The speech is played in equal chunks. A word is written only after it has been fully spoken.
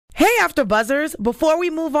Hey, After Buzzers, before we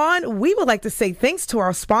move on, we would like to say thanks to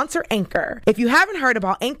our sponsor, Anchor. If you haven't heard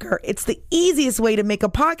about Anchor, it's the easiest way to make a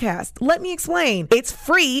podcast. Let me explain. It's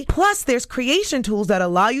free, plus there's creation tools that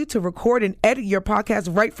allow you to record and edit your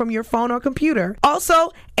podcast right from your phone or computer.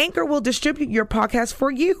 Also, Anchor will distribute your podcast for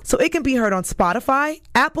you, so it can be heard on Spotify,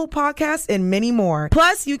 Apple Podcasts, and many more.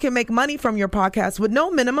 Plus, you can make money from your podcast with no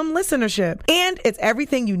minimum listenership. And it's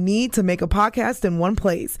everything you need to make a podcast in one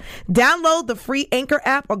place. Download the free Anchor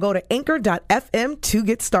app or go to anchor.fm to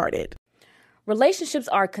get started. Relationships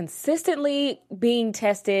are consistently being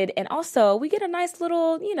tested, and also we get a nice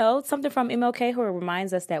little, something from MLK who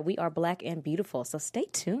reminds us that we are black and beautiful. So stay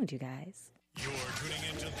tuned, you guys. You're tuning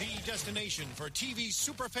into the destination for TV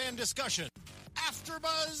superfan discussion,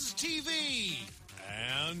 AfterBuzz TV.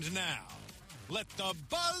 And now, let the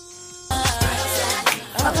buzz.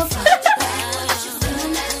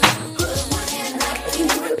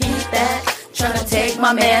 Tryna take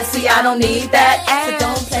my man, see I don't need that. So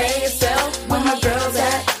don't play yourself when my girl's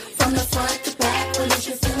at. From the front to back, when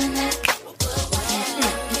you feeling that.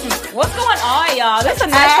 What's going on, y'all? That's a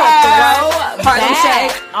nice throw. Harlem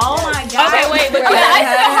Shake. Oh my god. Okay, wait, but I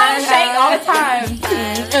used to Harlem Shake all the time.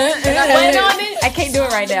 I can't do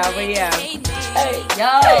it right now, but yeah. Yo,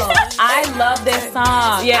 I love this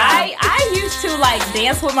song. Yeah, I used to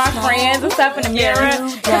dance with my friends and stuff in the mirror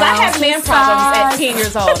because I have man problems at 10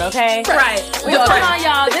 years old. Okay, right. What's going on,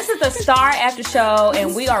 y'all? This is the Star After Show,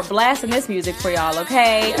 and we are blasting this music for y'all.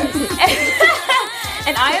 Okay.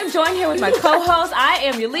 And I am joined here with my co-host. I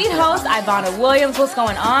am your lead host, Ivana Williams. What's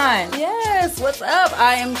going on? Yes, what's up?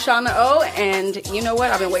 I am Shauna O, and you know what?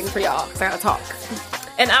 I've been waiting for y'all because I gotta talk.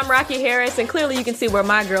 And I'm Rocky Harris, and clearly you can see where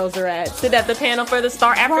my girls are at. Sit at the panel for the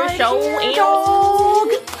Star After Show. Here, dog.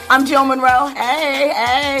 I'm Jill Monroe. Hey.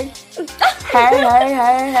 Hey. Okay,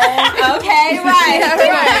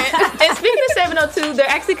 right. And speaking of 702, they're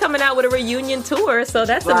actually coming out with a reunion tour, so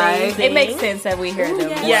that's amazing. It makes sense that we hear them.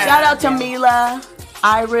 Yeah. Shout out to Mila,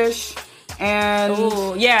 Irish, and...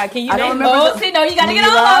 Ooh, yeah, can you name them? No, you gotta get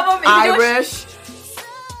all of them. Irish.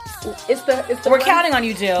 We're counting on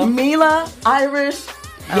you, Jill. Mila, Irish...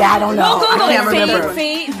 Yeah, I don't know. We'll Google I can't remember.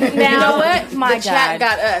 See, now, you know what? My the chat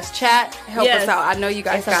got us. Chat, help us out. I know you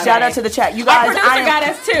guys got us. Shout out to the chat. You guys, our producer got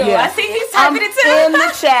us too. Yeah. I see he's typing it too. I'm in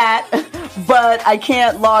the chat, but I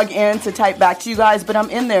can't log in to type back to you guys. But I'm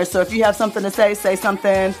in there, so if you have something to say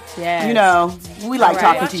something. Yes. We like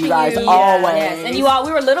talking to you guys always. Yes. And you all,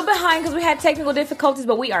 we were a little behind because we had technical difficulties,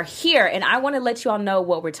 but we are here, and I want to let you all know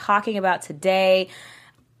what we're talking about today.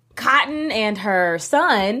 Cotton and her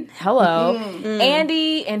son,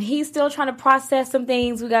 Andy, and he's still trying to process some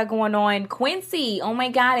things we got going on. Quincy, oh my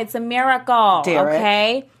God, it's a miracle. Derek.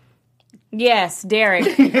 Okay. Yes,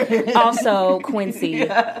 Derek. Also Quincy.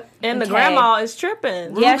 Yeah. And the grandma is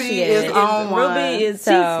tripping. Yeah, she is. On one. Ruby is,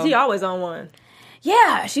 she always on one.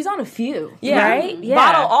 Yeah, she's on a few. Yeah. Right? Yeah.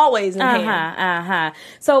 Bottle always in hand.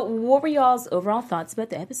 So what were y'all's overall thoughts about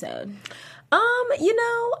the episode?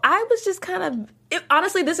 I was just kind of...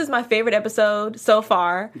 honestly, this is my favorite episode so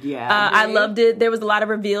far. Yeah. I loved it. There was a lot of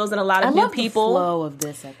reveals and a lot of new people. The flow of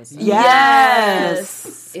this episode.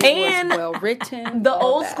 Yes. It and was well written. The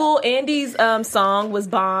old school Andy's song was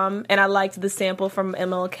bomb, and I liked the sample from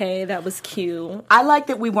MLK. That was cute. I like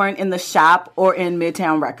that we weren't in the shop or in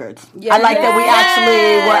Midtown Records. Yes. I like that we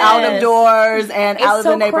actually were out of doors and out of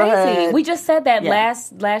the neighborhood. Crazy. We just said that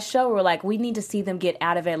last show. We were like, we need to see them get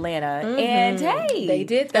out of Atlanta. Mm-hmm. And hey, they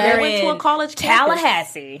did that. They went to a college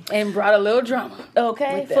Tallahassee and brought a little drama.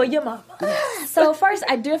 Okay, for your mama. So first,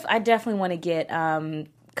 I definitely want to get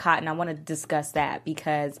Cotton. I want to discuss that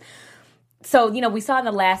because. So, we saw in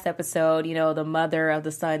the last episode, the mother of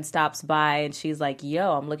the son stops by and she's like,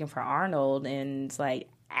 yo, I'm looking for Arnold. And it's like,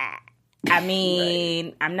 I mean,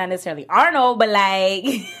 right. I'm not necessarily Arnold, but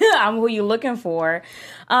I'm who you looking for.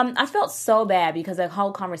 I felt so bad because the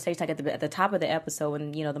whole conversation, at the top of the episode,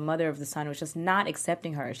 when, the mother of the son was just not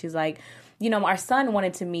accepting her. She's like, our son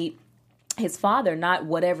wanted to meet his father, not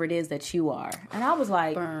whatever it is that you are. And I was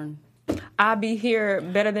like, burn. I'll be here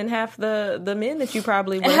better than half the men that you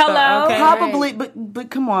probably with. Hello? Okay. Probably, but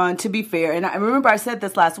come on, to be fair. And I remember I said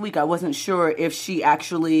this last week. I wasn't sure if she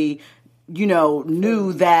actually,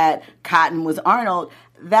 knew that Cotton was Arnold.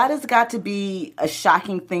 That has got to be a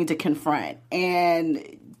shocking thing to confront. And,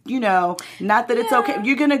 not that it's okay.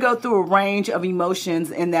 You're going to go through a range of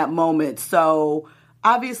emotions in that moment. So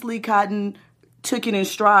obviously Cotton took it in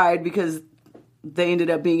stride because they ended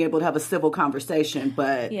up being able to have a civil conversation,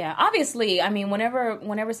 but yeah, obviously, I mean,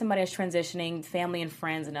 whenever somebody is transitioning, family and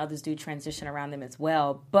friends and others do transition around them as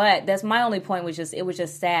well. But that's my only point. It was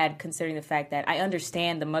just sad considering the fact that I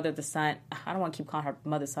understand the mother of the son. I don't want to keep calling her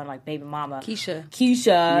mother son like baby mama. Keisha.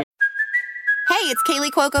 Yeah. Hey, it's Kaylee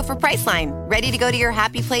Cuoco for Priceline. Ready to go to your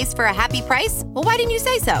happy place for a happy price? Well, why didn't you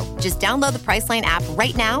say so? Just download the Priceline app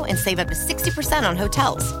right now and save up to 60% on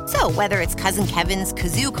hotels. So whether it's Cousin Kevin's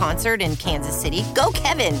Kazoo Concert in Kansas City, go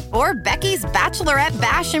Kevin, or Becky's Bachelorette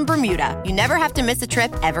Bash in Bermuda, you never have to miss a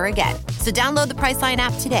trip ever again. So download the Priceline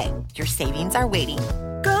app today. Your savings are waiting.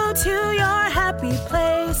 Go to your happy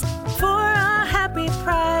place for a happy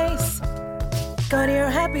price. Go to your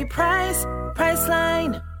happy price,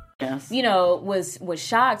 Priceline. Yes. You know, was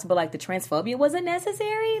shocked, but like the transphobia wasn't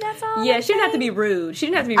necessary. That's all. Yeah, she didn't have to be rude. She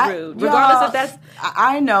didn't have to be rude, regardless if that's.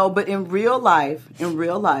 I know, but in real life,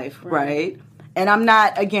 right? And I'm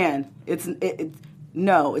not. Again,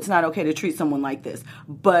 no, it's not okay to treat someone like this.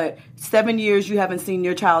 But 7 years you haven't seen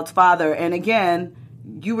your child's father, and again,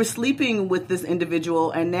 you were sleeping with this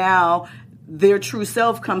individual, and now their true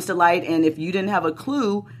self comes to light. And if you didn't have a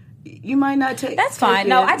clue, you might not take. That's fine.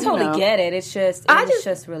 No, I totally get it. It's just, it's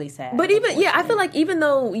just really sad. But I feel like even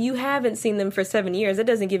though you haven't seen them for 7 years, it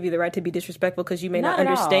doesn't give you the right to be disrespectful because you may not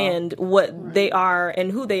understand what they are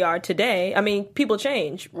and who they are today. I mean, people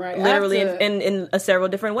change, literally in several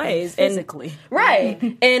different ways, physically,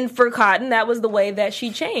 right? And for Cotton, that was the way that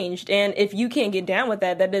she changed. And if you can't get down with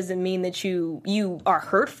that, that doesn't mean that you are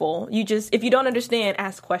hurtful. You just, if you don't understand,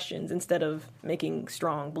 ask questions instead of making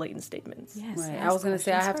strong, blatant statements. Yes, right. I was going to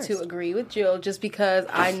say I have to agree with Jill just because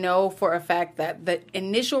I know for a fact that the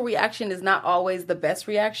initial reaction is not always the best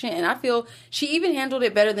reaction, and I feel she even handled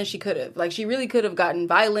it better than she could have. Like, she really could have gotten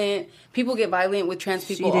violent. People get violent with trans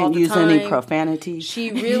people all the time. She didn't use any profanity.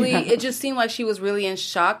 She really, it just seemed like she was really in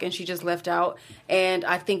shock, and she just left out. And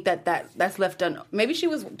I think that's left done. Maybe she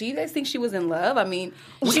was. Do you guys think she was in love? I mean,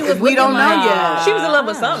 she was. We don't know yet. She was in love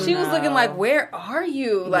with something. She was looking like, "Where are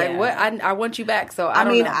you? Like, what? I want you back." So I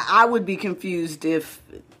mean, I would be confused if.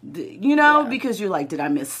 Because you're like, did I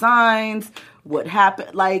miss signs? What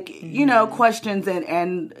happened? Like, questions.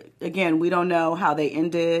 And again, we don't know how they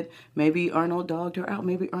ended. Maybe Arnold dogged her out.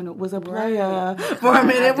 Maybe Arnold was a player for a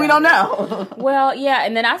minute. We don't know. Well, yeah.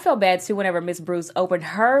 And then I felt bad, too, whenever Miss Bruce opened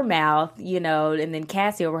her mouth, and then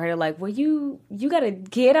Cassie over here like, well, you got a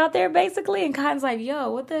kid out there, basically? And Cotton's like, yo,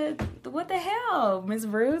 what the hell, Miss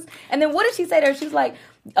Bruce? And then what did she say to her? She's like,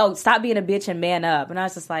 oh, stop being a bitch and man up. And I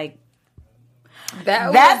was just like,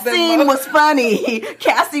 that scene was funny.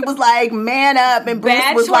 Cassie was like, man up, and Bruce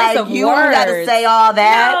was like, you don't got to say all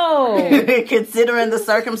that. No. Considering the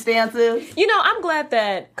circumstances. I'm glad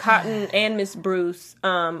that Cotton and Miss Bruce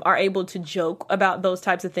are able to joke about those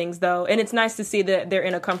types of things, though. And it's nice to see that they're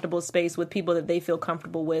in a comfortable space with people that they feel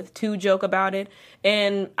comfortable with to joke about it.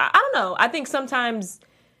 And I don't know. I think sometimes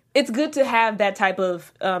it's good to have that type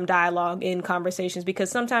of dialogue in conversations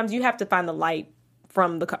because sometimes you have to find the light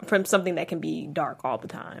from something that can be dark all the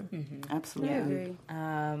time. Mm-hmm. Absolutely.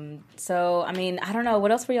 So, I mean, I don't know.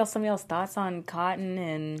 What else were some of y'all's thoughts on Cotton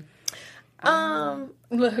and...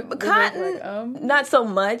 Cotton, not so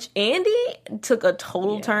much. Andy took a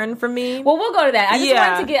total turn for me. Well, we'll go to that.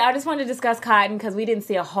 I just wanted to discuss Cotton because we didn't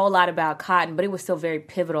see a whole lot about Cotton, but it was still very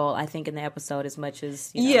pivotal, I think, in the episode as much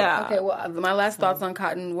as, Yeah. Okay, well, my last thoughts on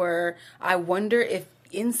Cotton were, I wonder if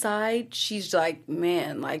inside she's like,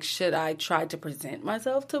 man, like, should I try to present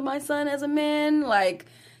myself to my son as a man? Like,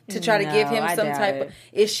 to try to give him some type of...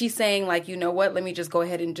 Is she saying, like, you know what, let me just go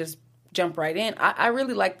ahead and just jump right in? I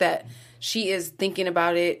really like that she is thinking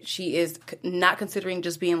about it. She is not considering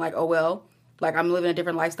just being like, oh, well, like, I'm living a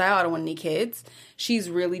different lifestyle. I don't want any kids.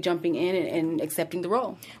 She's really jumping in and accepting the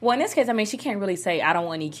role. Well, in this case, I mean, she can't really say, I don't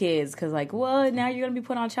want any kids, because, like, well, now you're going to be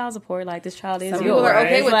put on child support. Like, this child is yours. Some people are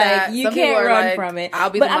okay with that. You can't run from it.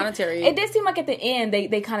 I'll be the monetary. It did seem like at the end,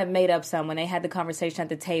 they kind of made up some. When they had the conversation at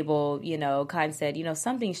the table, Cotton said,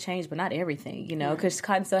 some things changed, but not everything, because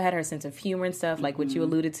Cotton still had her sense of humor and stuff, like what you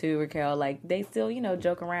alluded to, Raquel. Like, they still,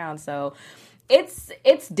 joke around. So...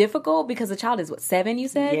 It's difficult because the child is 7, you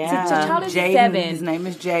said? Yeah. The child is Jaden, 7. His name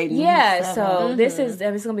is Jaden. Yeah, so this is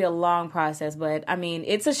it's going to be a long process, but I mean,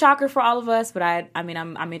 it's a shocker for all of us, but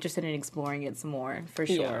I'm interested in exploring it some more, for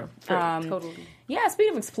sure. Yeah, totally. Yeah,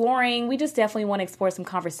 speaking of exploring, we just definitely want to explore some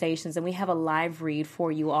conversations, and we have a live read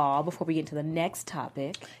for you all before we get to the next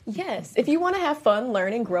topic. Yes, if you want to have fun,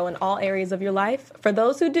 learn, and grow in all areas of your life, for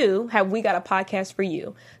those who do, we got a podcast for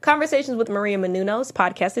you. Conversations with Maria Menounos,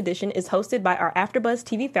 Podcast Edition, is hosted by our AfterBuzz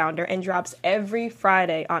TV founder and drops every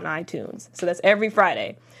Friday on iTunes. So that's every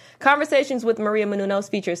Friday. Conversations with Maria Menounos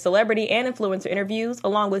features celebrity and influencer interviews,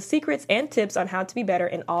 along with secrets and tips on how to be better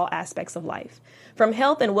in all aspects of life. From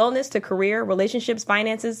health and wellness to career, relationships,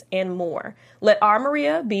 finances, and more. Let our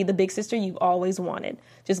Maria be the big sister you've always wanted.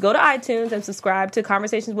 Just go to iTunes and subscribe to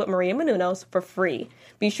Conversations with Maria Menounos for free.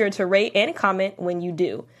 Be sure to rate and comment when you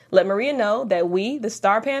do. Let Maria know that we, the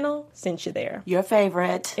Star Panel, sent you there. Your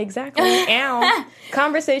favorite. Exactly. Ow.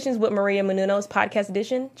 Conversations with Maria Menounos Podcast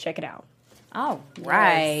Edition. Check it out. All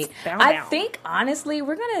right. Yes. I think, honestly,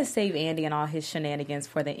 we're going to save Andy and all his shenanigans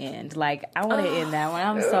for the end. Like, I want to end that one.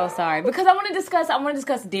 I'm so sorry. Because I want to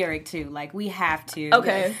discuss Derek, too. Like, we have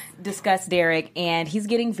to discuss Derek. And he's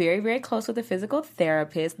getting very, very close with a physical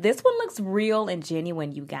therapist. This one looks real and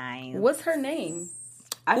genuine, you guys. What's her name?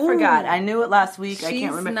 I forgot. I knew it last week. She's I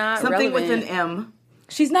can't remember. Not Something relevant. with an M.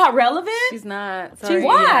 She's not relevant? She's not. Sorry.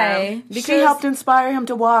 Why? Because she helped inspire him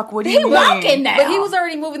to walk. What do you mean? He walking now. But he was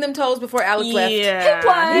already moving them toes before Alex left.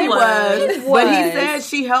 He was. But he said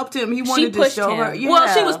she helped him. He wanted to show her. Yeah.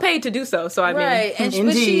 Well, she was paid to do so. So I mean, right. And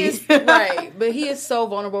but she is right. But he is so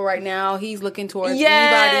vulnerable right now. He's looking towards anybody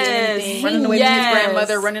and anything. Running away from his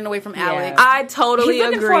grandmother. Running away from Alex. I totally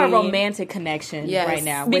agree. He's looking for a romantic connection right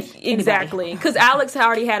now. Exactly. Because Alex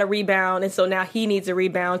already had a rebound, and so now he needs a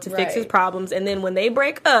rebound to fix his problems. And then when they break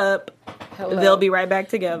up, they'll be right back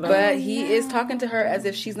together. But he is talking to her as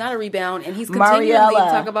if she's not a rebound, and he's continually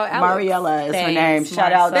talk about Alex. Mariella is her name.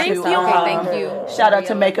 Shout out to thank you. Shout out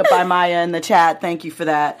to Makeup by Maya in the chat. Thank you for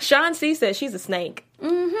that. Sean C says she's a snake.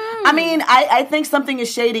 Mm-hmm. I mean, I think something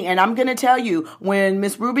is shading, and I'm going to tell you, when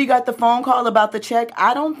Miss Ruby got the phone call about the check,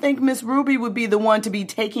 I don't think Miss Ruby would be the one to be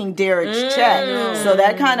taking Derek's check. So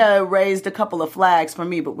that kind of raised a couple of flags for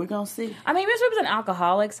me, but we're going to see. I mean, Miss Ruby's an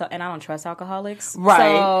alcoholic, and I don't trust alcoholics.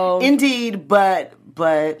 Right. So. Indeed, but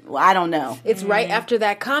I don't know. It's right after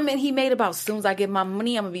that comment he made about, as soon as I get my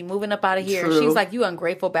money, I'm going to be moving up out of here. True. She's like, you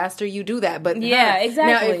ungrateful bastard, you do that. But yeah,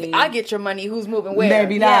 exactly. Now, if I get your money, who's moving where?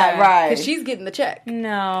 Maybe not, right. Because she's getting the check.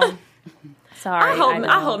 No. Sorry.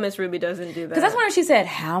 I hope Miss Ruby doesn't do that. Because that's when she said,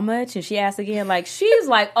 how much? And she asked again, like, she's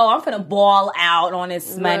like, oh, I'm finna ball out on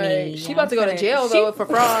this money. She about to go to jail, though, for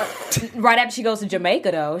fraud. Right after she goes to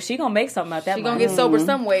Jamaica, though. She gonna make something out that She money. gonna get sober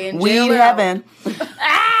some way in jail. Weed heaven.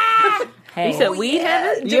 Hey. You said weed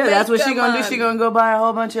heaven? Yeah, that's what she gonna do. She gonna go buy a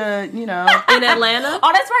whole bunch of, in Atlanta?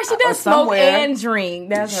 Oh, that's right. She does smoke somewhere. and drink.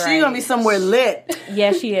 That's right. She gonna be somewhere lit.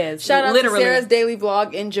 Yeah, she is. Shout out Literally. to Sarah's daily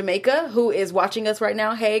vlog in Jamaica, who is watching us right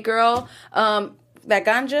now. Hey, girl. That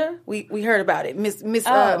ganja, we heard about it. Miss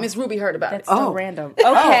Ruby heard about That's it. so random.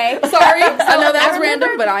 Okay. Sorry. I know that's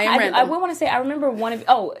random, but I am random. I would want to say, I remember one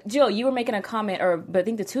of, Jill, you were making a comment, but I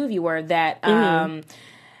think the two of you were, that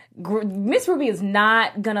Miss Ruby is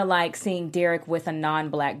not gonna like seeing Derek with a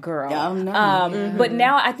non-black girl. No. But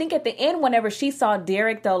now I think at the end, whenever she saw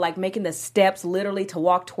Derek though, like making the steps literally to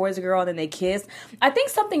walk towards the girl and then they kissed, I think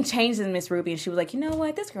something changed in Miss Ruby and she was like, you know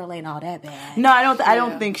what, this girl ain't all that bad. No, I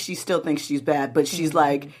don't think she still thinks she's bad, but she's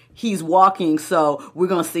like, he's walking, so we're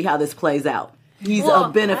gonna see how this plays out. He's a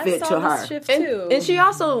benefit to her. And she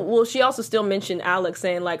also still mentioned Alex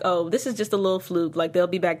saying like, oh, this is just a little fluke. Like they'll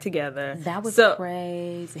be back together. That was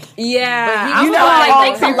crazy. Yeah. You know,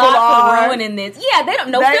 like, thanks a lot for ruining this. Yeah, they don't,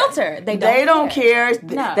 no filter. They don't care.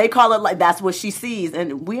 No. They call it like, that's what she sees.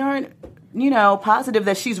 And we aren't, positive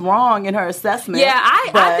that she's wrong in her assessment. Yeah,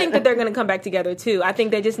 I think that they're going to come back together too. I think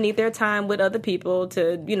they just need their time with other people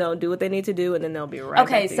to, do what they need to do, and then they'll be right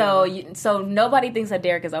back together. so nobody thinks that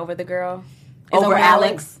Derek is over the girl? Over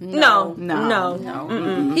Alex? No.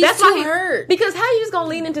 He's too hurt. Because how are you just gonna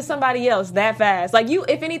lean into somebody else that fast? Like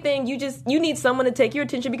if anything, you need someone to take your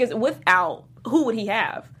attention, because without, who would he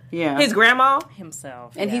have? Yeah. His grandma?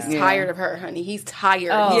 Himself. And he's tired of her, honey. He's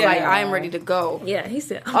tired. Oh, he's like, yeah. I am ready to go. Yeah, he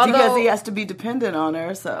said. Because he has to be dependent on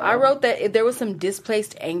her, so. I wrote that there was some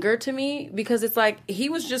displaced anger to me, because it's like, he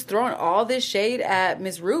was just throwing all this shade at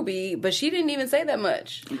Miss Ruby, but she didn't even say that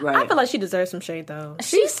much. Right. I feel like she deserves some shade, though.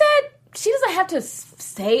 She said she doesn't have to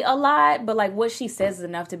say a lot, but like what she says is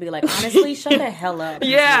enough to be like, honestly, shut the hell up.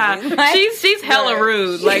 Yeah, like, she's hella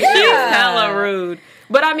rude. Like she's hella rude.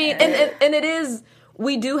 But I mean, and it is.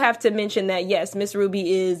 We do have to mention that yes, Miss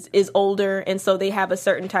Ruby is older, and so they have a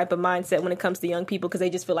certain type of mindset when it comes to young people, because they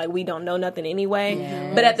just feel like we don't know nothing anyway.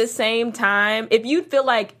 Yes. But at the same time, if you feel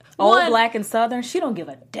like old, black, and southern, she don't give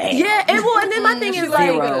a damn. Yeah, and then my thing is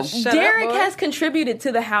like, Derek up, has contributed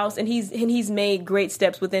to the house, and he's made great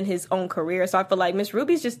steps within his own career. So I feel like Miss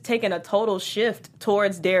Ruby's just taking a total shift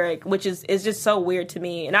towards Derek, which is just so weird to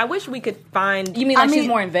me. And I wish we could find. You mean like she's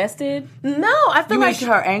more invested? No, I feel like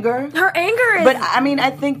her anger. Her anger is. But I mean,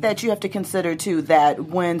 I think that you have to consider too that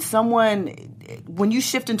when someone when you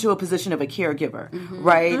shift into a position of a caregiver,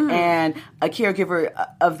 right? And a caregiver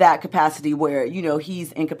of that capacity where,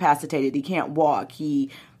 he's incapacitated, he can't walk,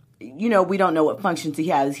 we don't know what functions he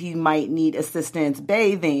has. He might need assistance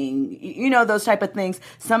bathing, those type of things.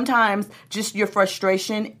 Sometimes just your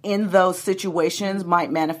frustration in those situations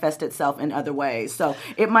might manifest itself in other ways. So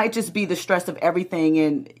it might just be the stress of everything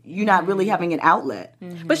and you not really having an outlet.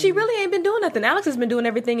 But she really ain't been doing nothing. Alex has been doing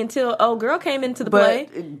everything until old girl came into the play.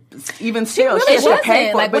 Even still, she has to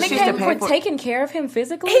pay for it. Like, when but it came for taking care of him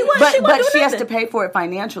physically, but she has to pay for it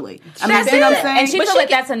financially. I mean, see what I'm saying? And she feels like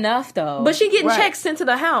that's enough, though. But she getting checks sent to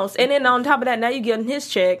the house. And then on top of that, now you're getting his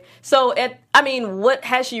check. So, what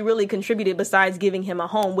has she really contributed besides giving him a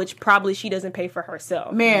home, which probably she doesn't pay for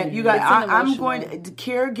herself? Man, you guys, I'm going to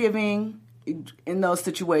caregiving in those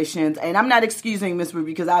situations, and I'm not excusing Miss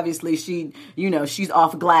Ruby because obviously she, she's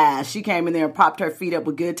off glass. She came in there and propped her feet up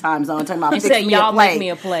with Good Times on, talking about said, y'all make me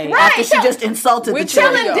a plate. After she just insulted the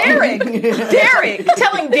telling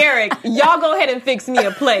Derek, y'all go ahead and fix me a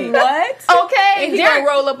plate. What? Okay, and he gonna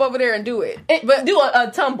roll up over there and do it. But do a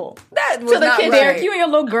tumble. That was not right. Derek, you and your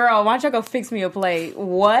little girl, why don't y'all go fix me a plate?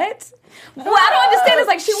 What? Well, I don't understand. It's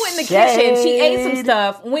like she went in the kitchen, she ate some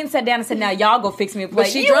stuff, went and sat down and said, now y'all go fix me a plate.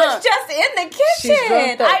 She was just in the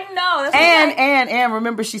kitchen. I know. That's and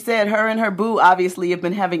remember she said her and her boo obviously have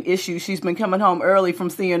been having issues. She's been coming home early from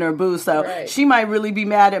seeing her boo, so she might really be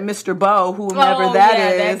mad at Mr. Bo, whomever that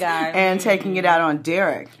is, that and taking it out on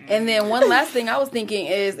Derek. And then one last thing I was thinking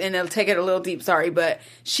is, and I'll take it a little deep, sorry, but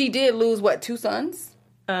she did lose, 2 sons?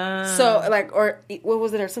 So, what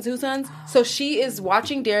was it, her 2 sons? So she is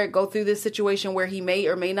watching Derek go through this situation where he may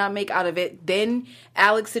or may not make out of it. Then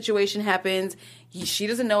Alex's situation happens. She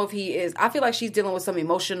doesn't know if he is. I feel like she's dealing with some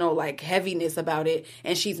emotional, heaviness about it,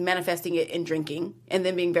 and she's manifesting it in drinking and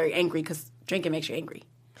then being very angry because drinking makes you angry.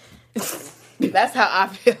 That's how I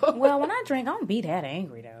feel. Well, when I drink, I don't be that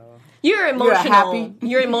angry, though. You're emotional.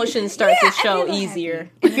 Your emotions start to show easier.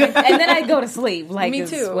 And then I go to sleep. Me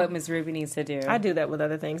too. What Miss Ruby needs to do. I do that with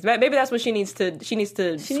other things. Maybe that's what she needs to. She needs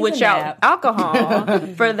to switch out alcohol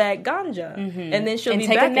for that ganja, and then she'll be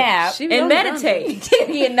take back a nap and meditate.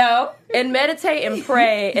 And meditate and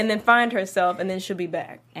pray, and then find herself, and then she'll be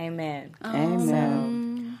back. Amen. Amen.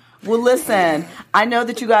 Well, listen, I know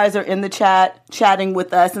that you guys are in the chat chatting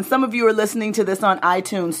with us, and some of you are listening to this on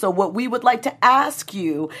iTunes. So what we would like to ask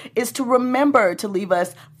you is to remember to leave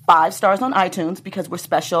us 5 stars on iTunes because we're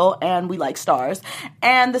special and we like stars.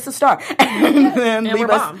 And this is star. And then leave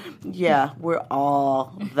we're us. bomb. Yeah, we're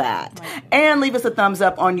all that. And leave us a thumbs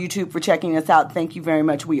up on YouTube for checking us out. Thank you very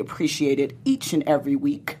much. We appreciate it each and every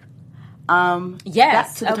week. Yes.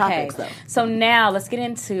 Back to the topics, though. So now let's get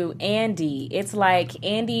into Andy. It's like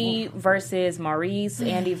Andy versus Maurice,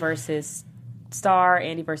 Andy versus Star,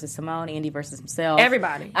 Andy versus Simone, Andy versus himself.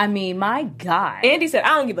 Everybody. I mean, my God. Andy said,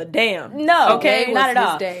 I don't give a damn. No. Okay? Not at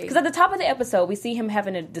all. Because at the top of the episode, we see him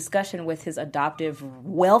having a discussion with his adoptive,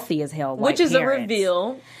 wealthy as hell white Which is parents. a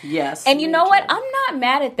reveal. Yes. And you know what? I'm not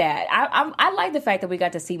mad at that. I like the fact that we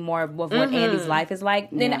got to see more of what Andy's life is like.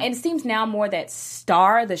 And it seems now more that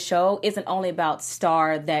Star, the show, isn't only about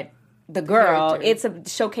Star, that the girl. It's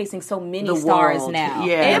showcasing so many stars now.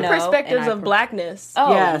 Yeah. And perspectives of blackness.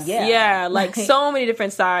 Oh, yes. Yeah, like so many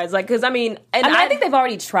different sides. Like, because I think they've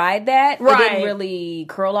already tried that. Right. It didn't really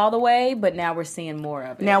curl all the way, but now we're seeing more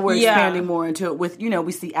of it. Now we're expanding more into it with,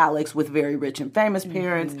 we see Alex with very rich and famous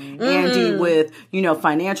parents, Andy with,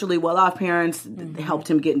 financially well-off parents, helped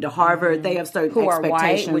him get into Harvard. They have certain who are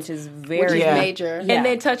expectations. white, which is very major. Yeah. And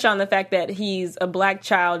they touch on the fact that he's a black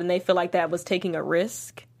child and they feel like that was taking a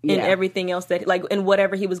risk. In everything else that, in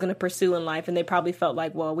whatever he was going to pursue in life. And they probably felt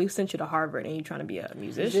like, well, we sent you to Harvard and you're trying to be a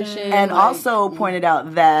musician. And also pointed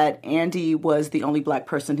out that Andy was the only black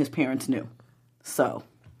person his parents knew. So.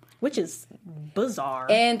 Which is bizarre.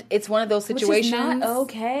 And it's one of those situations. Which is not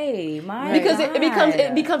okay. Because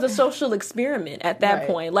it becomes a social experiment at that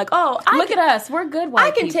point. Like, look at us. We're good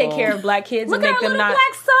white people. I can take care of black kids and make them not. Look at our little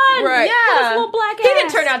black son. Right. Yeah. His little black ass. He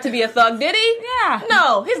didn't turn out to be a thug, did he? Yeah.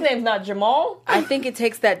 No, his name's not Jamal. I think it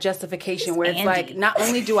takes that justification where it's Andy. like, not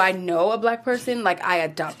only do I know a black person, I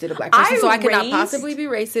adopted a black person, so I cannot possibly be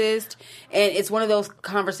racist. And it's one of those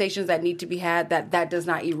conversations that need to be had that does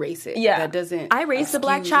not erase it. Yeah. That doesn't. I raised a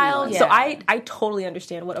black child, so I totally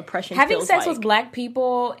understand what oppression having feels sex like. with black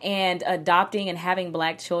people and adopting and having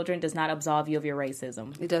black children does not absolve you of your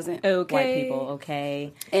racism. It doesn't. Okay. White people,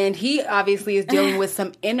 okay. And he obviously is dealing with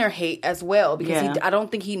some inner inner hate as well, because I don't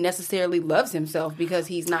think he necessarily loves himself because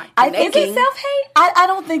he's not connecting. Is it self-hate? I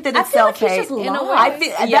don't think that it's self-hate.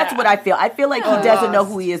 Like that's what I feel. I feel like he doesn't know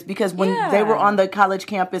who he is, because when they were on the college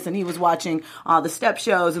campus and he was watching all the step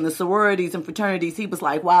shows and the sororities and fraternities, he was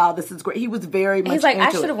like, wow, this is great. He was very much He's like, into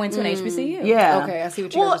I should have went to an HBCU. Yeah. Okay, I see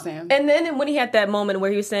what you guys are saying. And then when he had that moment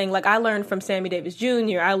where he was saying, like, I learned from Sammy Davis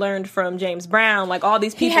Jr., I learned from James Brown, like all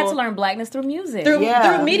these people. He had to learn blackness through music. Through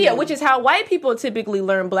media, which is how white people typically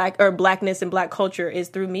learn blackness and black culture is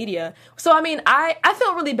through media. So, I mean, I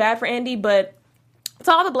felt really bad for Andy, but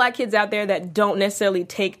to all the black kids out there that don't necessarily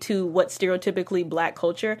take to what's stereotypically black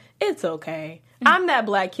culture, it's okay. I'm that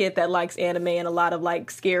black kid that likes anime and a lot of like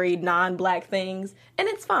scary non-black things, and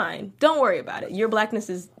it's fine. Don't worry about it. Your blackness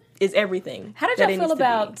is everything. How did y'all feel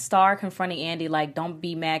about Star confronting Andy like, don't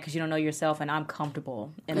be mad because you don't know yourself and I'm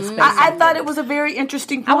comfortable in a space? I thought it was a very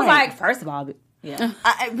interesting point. I was like, first of all, yeah.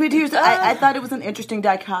 I thought it was an interesting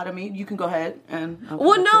dichotomy. You can go ahead and...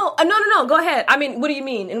 No. Go ahead. I mean, what do you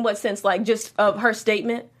mean? In what sense? Like, just of her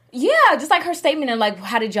statement? Yeah, just like her statement, and like,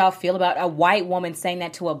 how did y'all feel about a white woman saying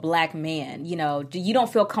that to a black man? You know, you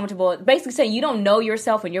don't feel comfortable, basically saying you don't know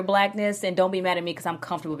yourself and your blackness, and don't be mad at me because I'm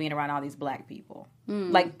comfortable being around all these black people.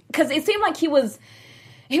 Like, because it seemed like he was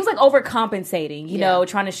like overcompensating, you know,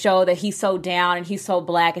 trying to show that he's so down and he's so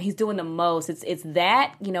black and he's doing the most. It's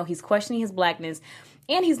that, you know, he's questioning his blackness.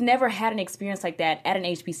 And he's never had an experience like that at an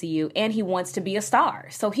HBCU, and he wants to be a star.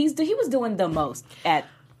 So he was doing the most at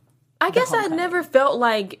I guess I never felt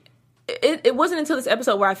like... It wasn't until this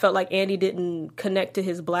episode where I felt like Andy didn't connect to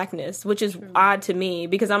his blackness, which is odd to me,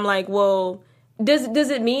 because I'm like, well, does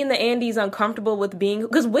it mean that Andy's uncomfortable with being...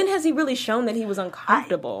 Because when has he really shown that he was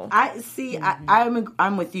uncomfortable?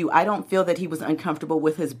 I'm with you. I don't feel that he was uncomfortable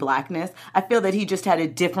with his blackness. I feel that he just had a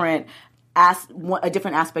different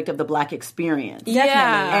aspect of the black experience.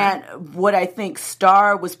 Yeah. And what I think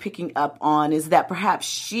Star was picking up on is that perhaps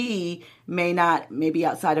she maybe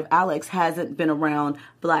outside of Alex, hasn't been around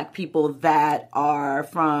black people that are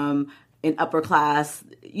from an upper class,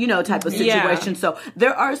 you know, type of situation. So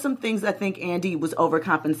there are some things I think Andy was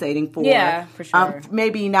overcompensating for. Yeah, for sure.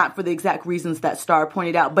 Maybe not for the exact reasons that Star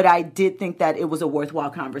pointed out, but I did think that it was a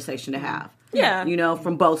worthwhile conversation to have. Yeah. You know,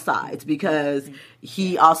 from both sides, because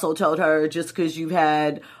he also told her, just because you've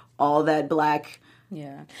had all that black...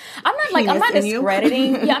 Yeah. I'm not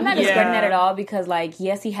discrediting. I'm not discrediting that at all, because, like,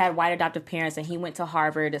 yes, he had white adoptive parents and he went to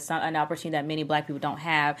Harvard, an opportunity that many black people don't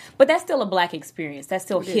have. But that's still a black experience. That's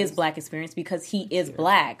still his black experience because he is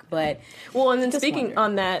black. But and then speaking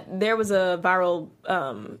on that, there was a viral,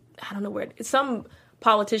 I don't know where, some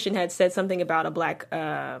politician had said something about a black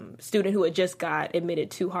student who had just got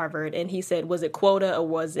admitted to Harvard, and he said, was it quota or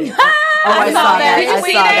was it... I saw that. Did you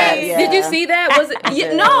see that? Yeah. Did you see that? Was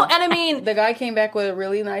it? No, and I mean... The guy came back with a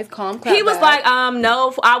really nice calm clap. He was like,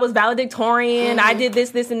 no, I was valedictorian, I did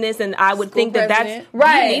this, and this, and I would School think that's... president.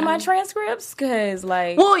 Right. You need my transcripts? Because,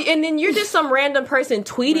 like... Well, and then you're just some random person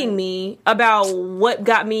tweeting me about what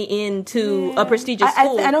got me into a prestigious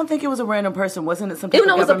school. I don't think it was a random person. Wasn't it some type of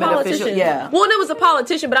government official? Yeah. Well, it was a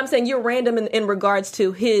politician, but I'm saying you're random in regards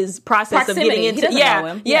to his process Proximity. of getting into... He doesn't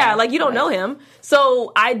know him. Yeah, like you don't know him.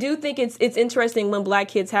 So I do think it's interesting when black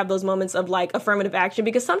kids have those moments of like affirmative action,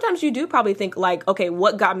 because sometimes you do probably think like, okay,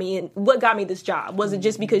 what got me this job? Was it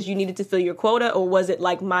just because you needed to fill your quota, or was it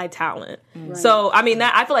like my talent? Right. So I mean,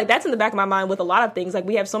 I feel like that's in the back of my mind with a lot of things. Like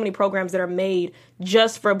we have so many programs that are made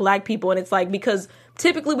just for black people, and it's like because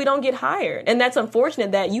typically we don't get hired, and that's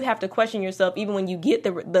unfortunate that you have to question yourself even when you get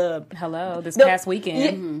the past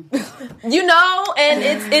weekend. You know,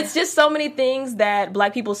 and it's just so many things that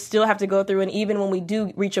black people still have to go through, and even when we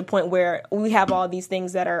do reach a point where we have all these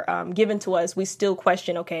things that are given to us, we still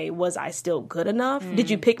question, okay, was I still good enough? Did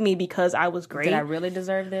you pick me because I was great? Did I really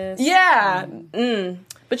deserve this? Yeah.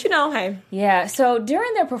 But you know, hey. Yeah, so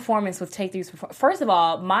during their performance with Take Three's first of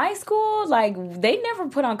all, my school, like, they never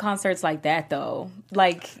put on concerts like that, though.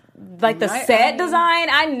 Like the set design,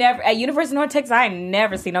 at University of North Texas, I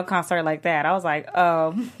never seen no concert like that. I was like,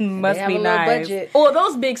 oh, must be nice. Budget. Or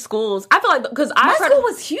those big schools. I feel like, because my school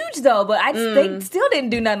was huge, though, but they still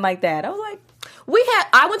didn't do nothing like that. I was like,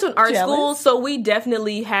 I went to an art school, so we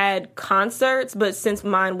definitely had concerts, but since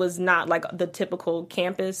mine was not like the typical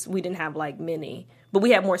campus, we didn't have like many. but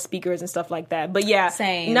we had more speakers and stuff like that. But yeah,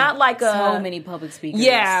 Same. not like so many public speakers.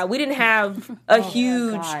 Yeah, we didn't have a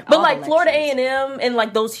huge, but all like the Florida lectures. A&M and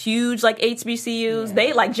like those huge like HBCUs,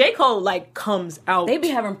 they like J. Cole like comes out. They be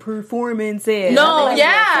having performances. No, Like,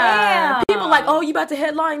 yeah. damn. People like, oh, you about to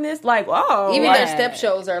headline this? Like, oh. Even like, their step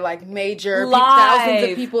shows are like major, Live.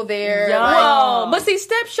 thousands of people there. Yeah. Like, Whoa. But see,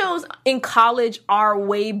 step shows in college are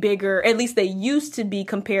way bigger, at least they used to be,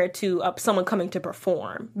 compared to someone coming to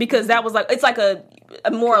perform. Because that was like, it's like a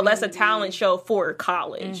more or less a talent show for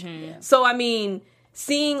college. So, I mean,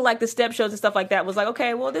 seeing like the step shows and stuff like that was like,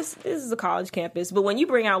 okay, well, this is a college campus. But when you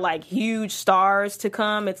bring out like huge stars to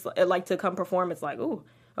come, it's like to come perform, it's like, ooh,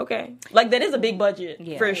 okay. Like that is a big budget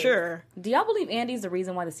for sure. Do y'all believe Andy's the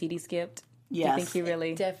reason why the CD skipped? Yes. Do you think he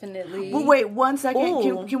really? definitely. Well, wait 1 second.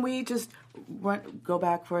 Ooh. Can we just go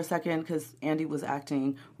back for a second? Because Andy was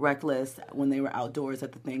acting reckless when they were outdoors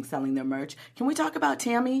at the thing selling their merch. Can we talk about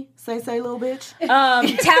Tammy? Say, little bitch.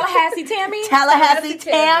 Tallahassee Tammy? Tallahassee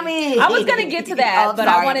Tammy. I was gonna get to that, Oh, but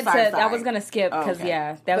sorry, I sorry. was gonna skip because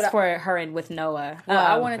Okay. that was for her and with Noah. Well,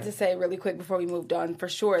 I wanted to say really quick before we moved on for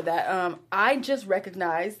sure that I just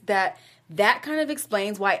recognized that kind of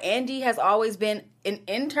explains why Andy has always been an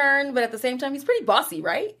intern, but at the same time, he's pretty bossy,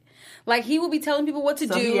 right? Like, he will be telling people what to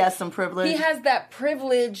do. He has some privilege. He has that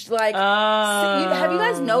privilege, like, have you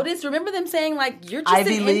guys noticed? Remember them saying, like, you're just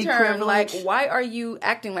Ivy an League intern. privilege? Like, why are you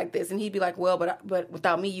acting like this? And he'd be like, well, but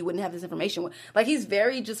without me, you wouldn't have this information. Like, he's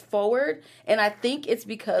very just forward, and I think it's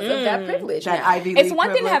because of that privilege. That now. Ivy League It's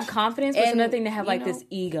one thing to have privilege. confidence, but it's And, another thing to have you like know- this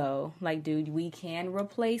ego. Like, dude, we can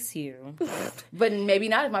replace you. But maybe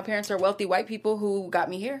not if my parents are wealthy white people who got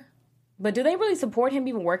me here. But do they really support him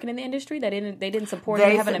even working in the industry? They didn't support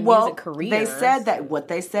him having a music career. They said that what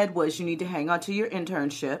they said was you need to hang on to your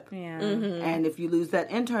internship. Yeah. And if you lose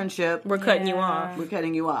that internship, We're cutting you off. we're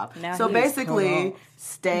cutting you off. Now So he's basically,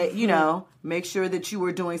 stay, make sure that you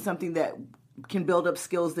are doing something that can build up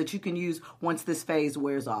skills that you can use once this phase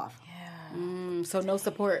wears off. So no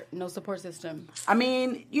support system. I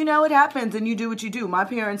mean, it happens and you do what you do. My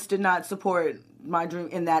parents did not support my dream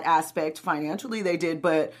in that aspect financially. They did,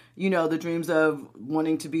 but, the dreams of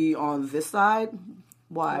wanting to be on this side,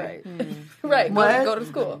 why? Right. What? Go to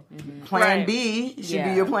school. Plan Right. B should Yeah.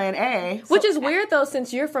 be your plan A. Which is weird though,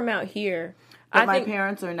 since you're from out here. But I my think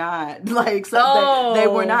parents are not. Like, so they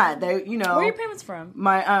were not. They, Where are your parents from?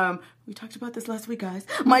 My we talked about this last week, guys.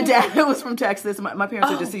 My dad was from Texas. My parents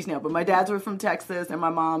are deceased now, but my dad's were from Texas and my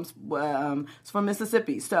mom's was from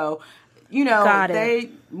Mississippi. So, Got it. they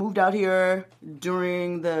moved out here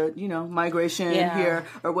during the, migration here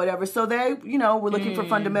or whatever. So they, were looking for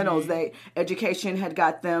fundamentals. Education had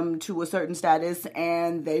got them to a certain status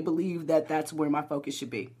and they believed that that's where my focus should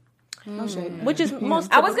be. No shade. which is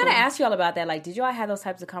most I was going to ask you all about that. Like, did you all have those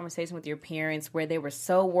types of conversations with your parents where they were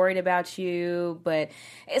so worried about you, but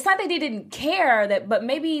it's not that they didn't care, but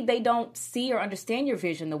maybe they don't see or understand your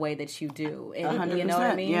vision the way that you do. And, you know what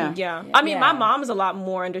I 100%, mean? Yeah. I mean, my Yeah. mom is a lot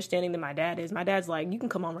more understanding than my dad is. My dad's like, you can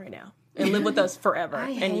come home right now and live with us forever, I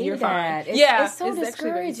and hate you're that. fine. It's so It's actually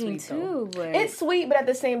very discouraging sweet, though. too. But It's sweet, but at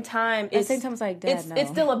the same time, the same time, it's like, Dad, no. it's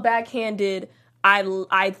still a backhanded.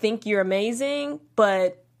 I think you're amazing,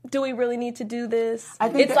 but do we really need to do this? I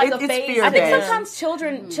think it's that like a it's phase. fear-based. I think Yes.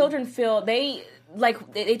 sometimes children feel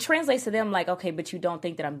it translates to them like, okay, but you don't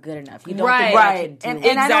think that I'm good enough. You don't Right. think that I Right, can and do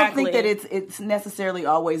it. I don't think Exactly. that it's necessarily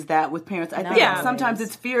always that with parents. I think Yeah. sometimes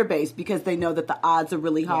it's fear based because they know that the odds are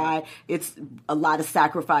really high. It's a lot of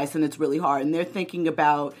sacrifice and it's really hard, and they're thinking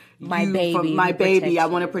about My you baby, From my we baby, protect I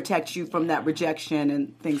you. want to protect you from that rejection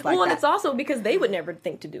and things like Well, and that. it's also because they would never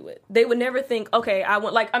think to do it. They would never think, okay,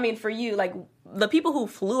 for you, like, the people who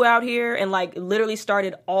flew out here and, like, literally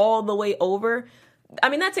started all the way over, I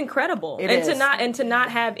mean, that's incredible. It and is. to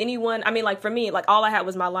not have anyone, I mean, like, for me, like, all I had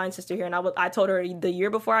was my line sister here, and I told her the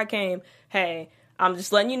year before I came, hey, I'm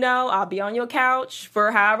just letting you know, I'll be on your couch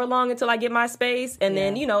for however long until I get my space, and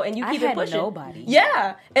then, and you I keep it had pushing. nobody.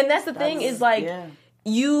 Yeah. And that's the thing is, like, yeah.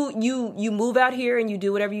 you move out here and you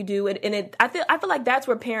do whatever you do, and I feel like that's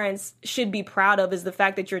where parents should be proud of, is the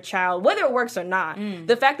fact that your child, whether it works or not,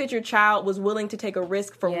 the fact that your child was willing to take a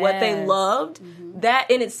risk for what they Yes. loved, that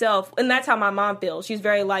in itself, and that's how my mom feels. She's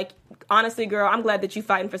very like, honestly, girl, I'm glad that you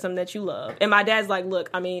fighting for something that you love. And my dad's like, look,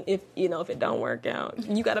 I mean, if it don't work out,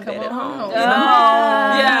 you got a bed at home.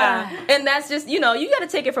 Yeah, and that's just you got to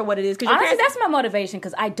take it for what it is. Because Honestly, that's my motivation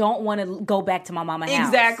because I don't want to go back to my mama's house.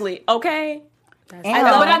 exactly okay. I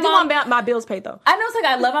love But my I do mom. want my bills paid though. I know it's like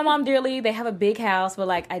I love my mom dearly. They have a big house, but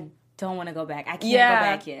like I don't want to go back. I can't go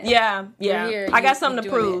back yet. Yeah. Here, I got something to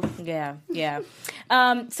prove. Yeah.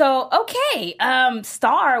 So okay.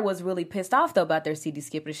 Star was really pissed off though about their CD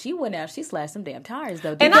skipper. She went out. She slashed some damn tires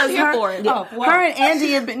though. And I'm here for it. Her and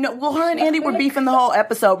Andy have been. Her and Andy were beefing the whole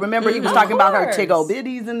episode. Remember, he was talking about her tiggle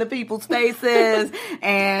bitties in the people's faces,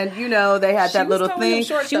 and they had that little thing.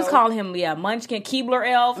 She was calling him Munchkin, Keebler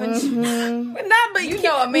Elf, and but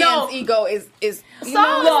a man's ego is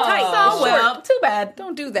well, too bad.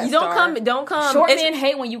 Don't do that. You don't come. Short men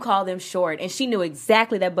hate when you call them short, and she knew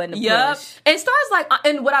exactly that button to push. And Star's like,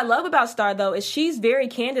 and what I love about Star though is she's very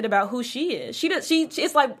candid about who she is.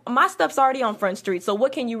 It's like my stuff's already on Front Street, so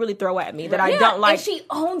what can you really throw at me that I don't like? And she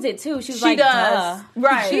owns it too. She does. Duh.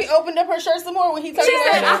 Right. She opened up her shirt some more when he told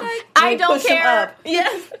her. I don't care.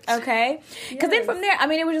 Yes. Okay. Because then from there,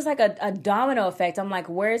 it was just like a domino effect. I'm like,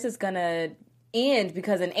 where is this gonna end?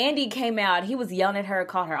 Because then Andy came out, he was yelling at her,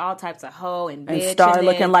 called her all types of hoe and bitch. And Star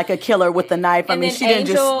looking like a killer with a knife. I mean, she didn't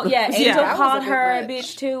just... Angel called her a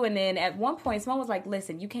bitch too. And then at one point, someone was like,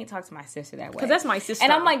 listen, you can't talk to my sister that way. Because that's my sister.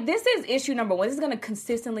 And I'm like, this is issue number one. This is going to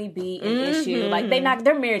consistently be an issue. Like,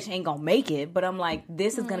 their marriage ain't going to make it. But I'm like,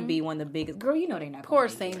 this is going to be one of the biggest... Girl, they're not. Poor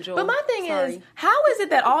Angel. But my thing is, how is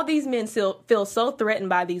it that all these men feel so threatened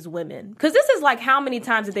by these women? Because this is like how many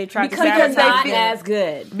times that they tried to sabotage Because not as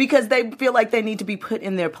good. Because they feel like they need to be put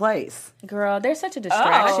in their place. Girl, they're such a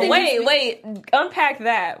distraction. Wait, unpack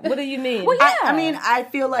that. What do you mean? Well, yeah. I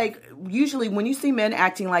feel like usually when you see men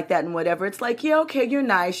acting like that and whatever, it's like, yeah, okay, you're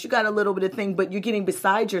nice, you got a little bit of thing, but you're getting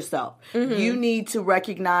beside yourself. You need to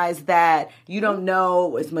recognize that you don't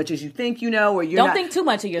know as much as you think you know, or don't think too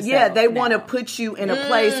much of yourself. Yeah, they want to put you in a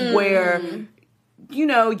place where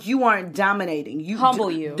you aren't dominating. You humble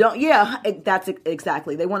you. That's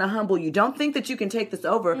exactly. They want to humble you. Don't think that you can take this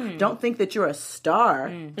over. Don't think that you're a star.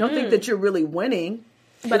 Don't think that you're really winning.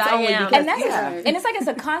 But I am. And it's like it's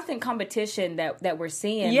a constant competition that we're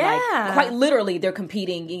seeing. Yeah. Like, quite literally, they're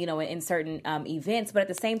competing, in certain events. But at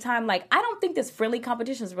the same time, like, I don't think this friendly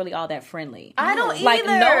competition is really all that friendly. I don't either. Like,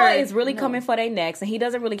 Noah is really coming for their necks, and he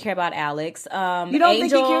doesn't really care about Alex. You don't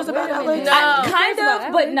think he cares about Alex? Kind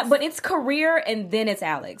of, but it's career, and then it's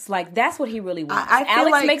Alex. Like, that's what he really wants.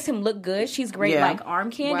 Alex makes him look good. She's great, like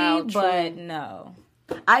arm candy, but no.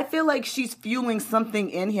 I feel like she's fueling something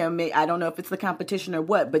in him. I don't know if it's the competition or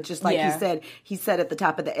what, but just like he said at the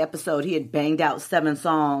top of the episode, he had banged out 7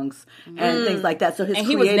 songs and things like that. So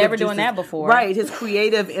he was never doing that before. Right. His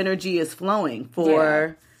creative energy is flowing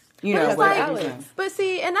for... But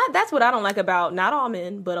see, and that's what I don't like about not all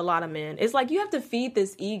men, but a lot of men. It's like you have to feed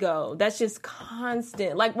this ego that's just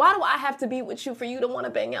constant. Like, why do I have to be with you for you to want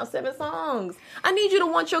to bang out 7 songs? I need you to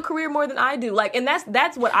want your career more than I do. Like, and that's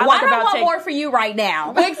what I like about. I want more for you right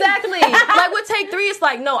now. Exactly. Like with Take 3, it's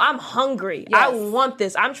like, no, I'm hungry. Yes. I want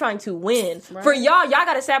this. I'm trying to win. Right. For y'all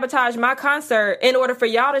got to sabotage my concert in order for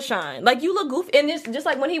y'all to shine. Like, you look goofy, and it's just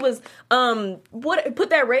like when he was put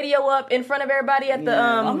that radio up in front of everybody at the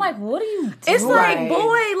I'm like, what are you doing? It's like,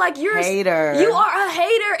 boy, like you're hater. You are a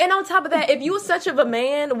hater. And on top of that, if you were such of a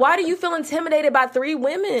man, why do you feel intimidated by 3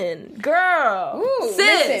 women? Girl. Ooh,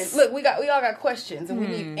 sis. Listen, look, we all got questions and we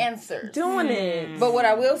need answers. Doing it. But what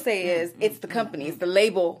I will say is it's the company, it's the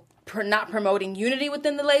label not promoting unity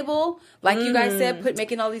within the label, like you guys said,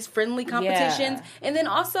 making all these friendly competitions, and then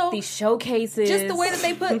also these showcases. Just the way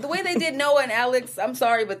that the way they did Noah and Alex. I'm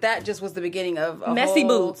sorry, but that just was the beginning of a messy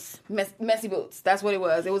boots. Messy boots. That's what it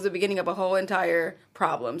was. It was the beginning of a whole entire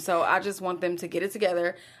problem. So I just want them to get it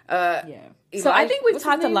together. So I think we've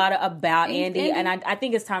talked a lot about Andy, and I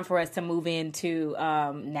think it's time for us to move into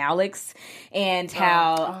Alex and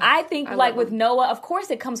how I think with Noah, of course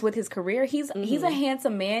it comes with his career. He's a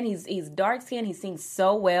handsome man. He's dark skinned. He sings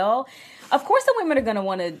so well. Of course the women are going to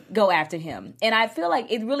want to go after him. And I feel like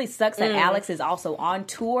it really sucks that Alex is also on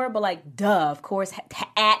tour, but like, duh, of course,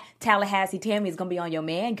 at Tallahassee Tammy is going to be on your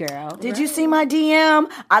man, girl. Did you see my DM?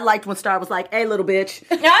 I liked when Star was like, hey, little bitch.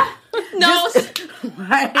 No.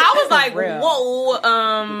 I was like, whoa.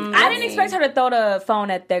 I didn't expect her to throw the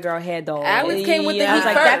phone at that girl head, though. Alex came with the I was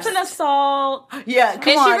like, that's an assault. Yeah,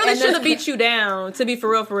 come on. And she really should have beat you down, to be for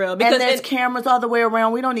real. Because there's cameras all the way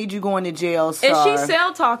around. We don't need you going to jail, Star. And she's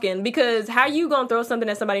cell talking, because how you gonna throw something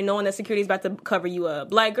at somebody knowing that security's about to cover you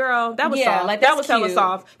up? Like, girl, that was soft. Like, that was hella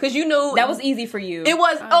soft. Because you knew. That was easy for you. It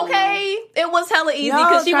was, okay. It was hella easy.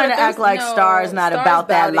 Because she trying to act like Star's not about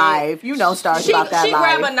that life. You know Star's about that life. She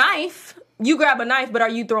grabbed a knife. You grab a knife, but are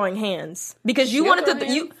you throwing hands? Because you wanted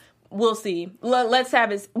to. We'll see. Let's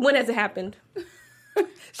have it. When has it happened?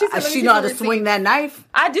 She know how to swing that knife.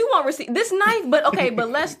 I do want receipt. This knife, but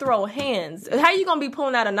let's throw hands. How you gonna be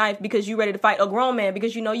pulling out a knife because you ready to fight a grown man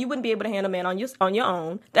because you know you wouldn't be able to handle a man on your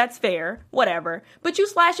own? That's fair, whatever. But you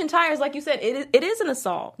slashing tires, like you said, it is an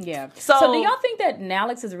assault. Yeah. So do y'all think that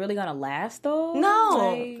Alex is really gonna last though?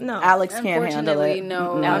 No. Alex can't handle it.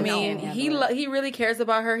 No. I mean, he really cares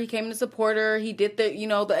about her. He came to support her. He did the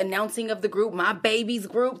announcing of the group, My Baby's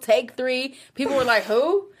Group, Take 3. People were like,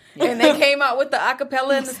 who? And they came out with the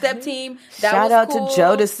acapella and the step team. Shout out to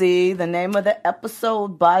Jodeci. The name of the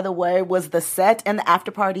episode, by the way, was The Set and the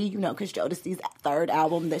After Party. Because Jodeci's third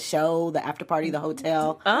album, The Show, The After Party, The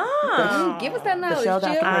Hotel. Give us that knowledge, The Show, The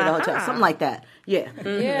After Party, The Hotel. Something like that. Yeah.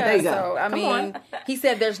 There you go. So, he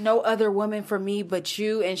said, there's no other woman for me but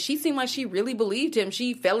you. And she seemed like she really believed him.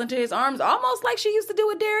 She fell into his arms almost like she used to do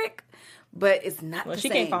with Derek. But it's not the same. She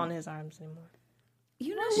can't fall in his arms anymore.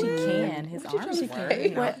 She can. His arms she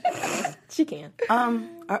can. She can.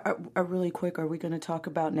 Are really quick, are we going to talk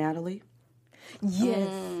about Natalie? Yes.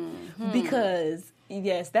 Because,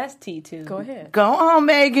 yes, that's tea too. Go ahead. Go on,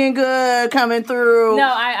 Megan Good, coming through.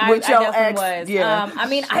 No, I definitely was. Yeah. I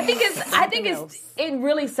think it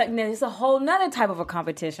really it's a whole nother type of a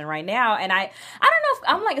competition right now, and I don't know if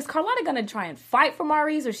I'm like, is Carlotta gonna try and fight for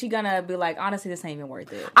Maurice, or is she gonna be like, honestly, this ain't even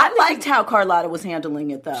worth it? I liked how Carlotta was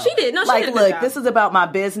handling it though. She did. No, she did. Look, this is about my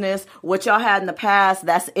business. What y'all had in the past,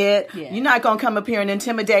 that's it. Yeah. You're not gonna come up here and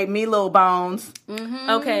intimidate me, little bones. Mm-hmm.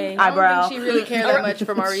 Okay. Eyebrow. I don't think she really cared that much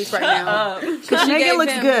for Maurice right now. Because Megan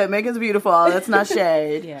looks good. Megan's beautiful. That's not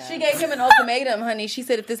shade. Yeah. She gave him an ultimatum, honey. She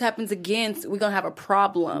said, if this happens again, we're gonna have a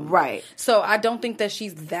problem. Right. So I don't think that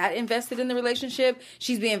she's that invested in the relationship.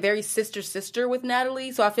 She's being very sister with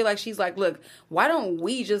Natalie. So I feel like she's like, look, why don't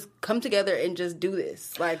we just come together and just do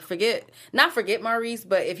this? Like, not forget Maurice,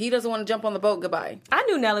 but if he doesn't want to jump on the boat, goodbye. I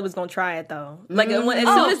knew Natalie was gonna try it though. Like as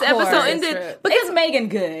soon as the episode ended, because it's Megan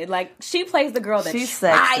Good. Like, she plays the girl that she's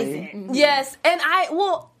tries sexy. it. Yes, and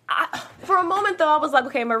for a moment though, I was like,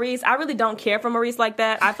 okay, Maurice, I really don't care for Maurice like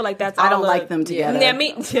that. I feel like that's I don't like them together. Yeah,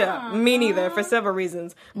 me neither, for several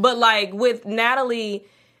reasons. But like with Natalie,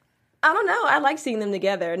 I don't know. I like seeing them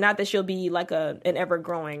together. Not that she'll be like an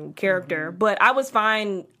ever-growing character, but I was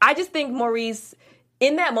fine. I just think Maurice,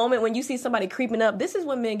 in that moment when you see somebody creeping up, this is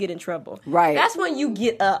when men get in trouble. Right. That's when you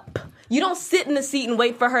get up. You don't sit in the seat and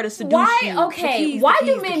wait for her to seduce you. Okay, why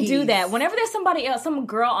do men do that? Whenever there's somebody else, some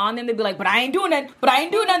girl on them, they be like, but I ain't doing that. And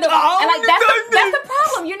like, that's the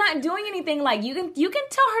problem. You're not doing anything. Like, you can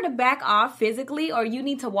tell her to back off physically, or you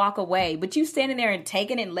need to walk away. But you standing there and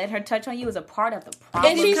taking it and let her touch on you is a part of the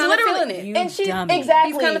problem. And she's literally feeling it. And she's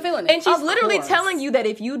exactly. He's kind of feeling it. And she's literally telling you that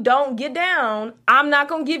if you don't get down, I'm not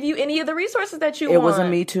going to give you any of the resources that you want. It was a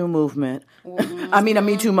Me Too movement. I mean, a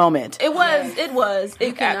Me Too moment. It was.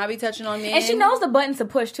 You cannot be touching on men. And she knows the buttons to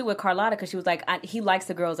push too with Carlotta, because she was like, he likes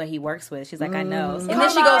the girls that he works with. She's like, I know. And then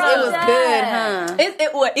she goes, it was good, huh?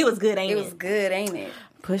 It was good, ain't it? It was good, ain't it?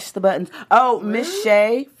 Push the buttons. Oh, Miss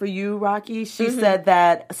Shay, for you, Rocky, she said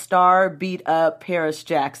that Star beat up Paris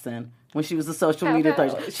Jackson when she was a social media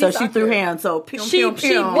person. So she threw hands. So she beat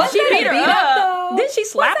her up. Did she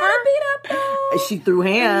slap her? Beat up though? She threw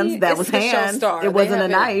hands. That was hands. It wasn't a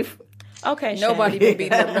knife. Okay, nobody been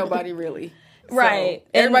beating up nobody really. Right.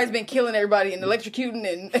 So, everybody's been killing everybody and electrocuting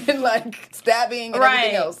and like stabbing and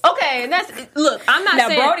everything else. Okay, and that's, look, I'm not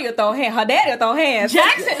saying. Now Brody will throw hands. Her daddy will throw hands.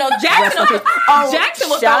 Jackson will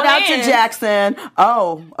shout out hands. to Jackson.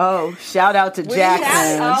 Oh, shout out to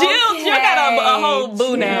Jackson. Jill got a whole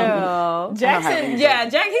boo now. Jackson,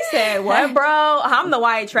 he said, what, bro? I'm the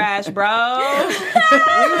white trash, bro.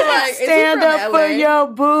 Like, stand up for your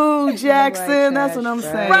boo, Jackson. That's what I'm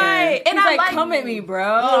saying. Right. And I like, come at me,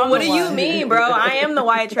 bro. What do you mean, bro? I am the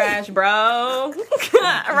white trash, bro.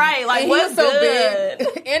 Right. Like, what's so good?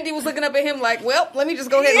 Big. Andy was looking up at him like, well, let me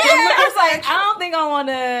just go ahead and I was like, I don't think I want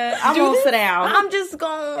to. I'm going to sit down. I'm just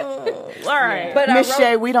going to. All right. But Miss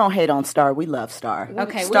Shay, we don't hate on Star. We love Star.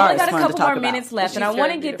 Okay, Star we only got a couple more about. minutes left, and I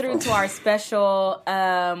want to get through to our special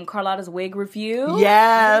Carlotta's wig review.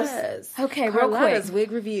 Yes. Okay, Carlotta's real quick.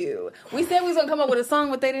 wig review. We said we was going to come up with a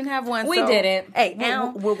song, but they didn't have one. We didn't. Hey,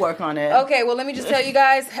 now. We'll work on it. Okay, well, let me just tell you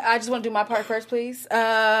guys. I just want to do my part first, please.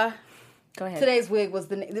 Go ahead. Today's wig was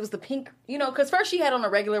the pink, because first she had on a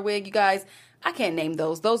regular wig, you guys. I can't name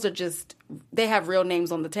those. Those are just, they have real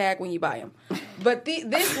names on the tag when you buy them. But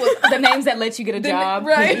this was the names that let you get a job.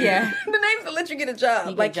 Right? Yeah. The names that let you get a job.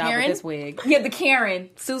 You like get a job Karen. with this wig. Yeah, the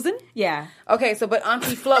Karen. Susan? Yeah. Okay, so but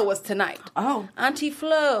Auntie Flo was tonight. Oh. Auntie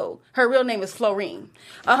Flo. Her real name is Florine.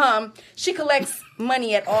 She collects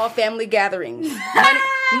money at all family gatherings.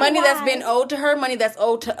 money that's been owed to her, money that's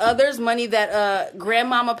owed to others, money that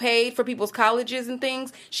grandmama paid for people's colleges and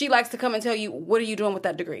things. She likes to come and tell you, what are you doing with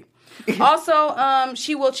that degree? Also,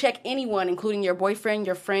 she will check anyone, including your boyfriend,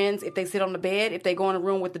 your friends, if they sit on the bed, if they go in a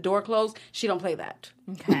room with the door closed. She don't play that.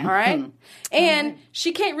 Okay. All right? And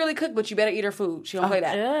she can't really cook, but you better eat her food. She don't play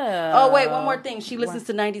that. Oh, wait, one more thing. She listens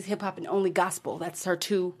to 90s hip-hop and only gospel. That's her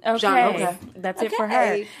two genres. Okay. That's it for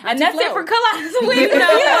her. And that's it for Kalani.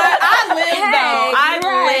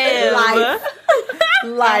 I live.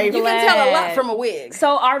 Life. You can tell a lot from a wig.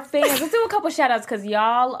 So our fans, let's do a couple shout outs because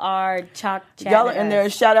y'all are chatting. Y'all are in there.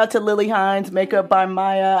 Shout out to Lily Hines, Makeup by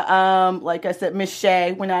Maya. Like I said, Miss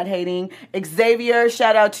Shay, we're not hating. Xavier,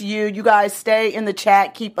 shout out to you. You guys stay in the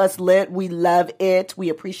chat. Keep us lit. We love it. We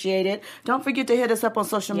appreciate it. Don't forget to hit us up on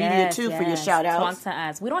social media too for your shout outs. To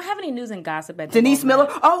us. We don't have any news and gossip at Denise Miller.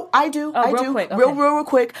 Oh, I do. I do. Quick. Okay. Real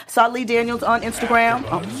quick. Solly Daniels on Instagram.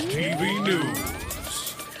 TV News.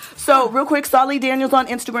 So, real quick, Solly Daniels on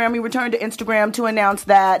Instagram. He returned to Instagram to announce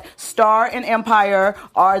that Star and Empire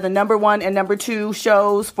are the #1 and #2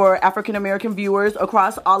 shows for African-American viewers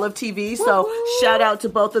across all of TV. So, shout out to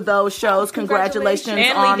both of those shows. Congratulations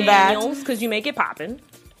and on Lee that. Daniels, because you make it poppin'.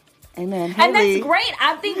 Amen. And that's great.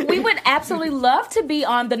 I think we would absolutely love to be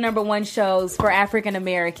on the #1 shows for African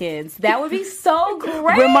Americans. That would be so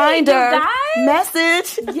great. Reminder, you guys.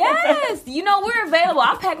 message. Yes. We're available.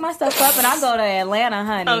 I'll pack my stuff up and I'll go to Atlanta,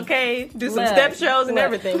 honey. Okay. Do some step shows and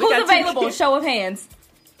everything. Who's available? Show of hands.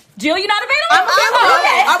 Jill, you're not available? I'm available.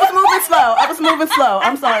 I was moving slow.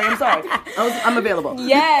 I'm sorry. I'm available.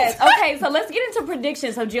 Yes. Okay, so let's get into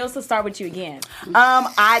predictions. So, Jill, to start with you again.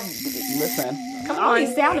 Listen. Come on,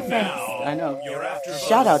 these sound effects. I know.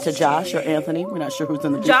 Shout out to Josh or Anthony. We're not sure who's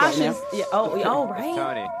in the booth right now. Josh is, right.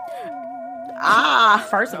 Tony.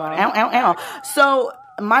 First of all. Ow. So,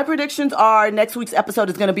 my predictions are next week's episode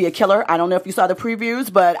is going to be a killer. I don't know if you saw the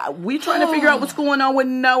previews, but we trying to figure out what's going on with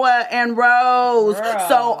Noah and Rose. Girl.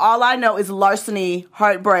 So all I know is larceny,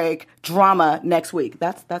 heartbreak, drama next week.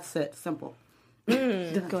 That's it. Simple. Go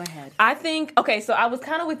ahead. I think, so I was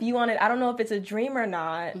kind of with you on it. I don't know if it's a dream or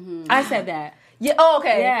not. Mm-hmm. I said that. Yeah. Oh,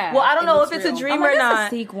 okay. Yeah. Well, I don't know if it's a dream or not. A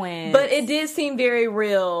sequence. But it did seem very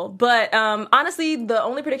real. But honestly, the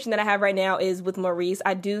only prediction that I have right now is with Maurice.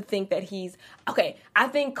 I do think that I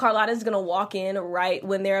think Carlotta's going to walk in right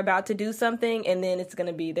when they're about to do something, and then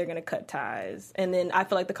they're going to cut ties. And then I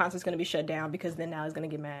feel like the concert's going to be shut down because then now he's going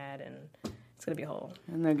to get mad and it's going to be a whole.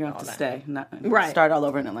 And they're going to have to stay. Start all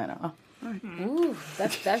over in Atlanta. Oh. Mm-hmm. Ooh,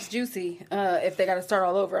 that's juicy. If they got to start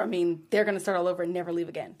all over, I mean, they're going to start all over and never leave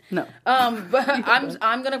again. No. But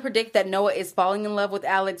I'm going to predict that Noah is falling in love with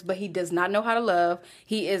Alex, but he does not know how to love.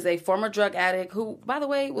 He is a former drug addict who, by the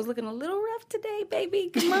way, was looking a little rough today,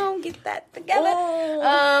 baby. Come on, get that together.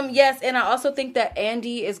 Yes, and I also think that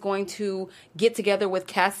Andy is going to get together with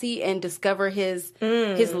Cassie and discover his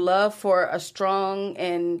love for a strong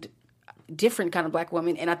and different kind of black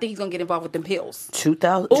woman, and I think he's gonna get involved with them pills.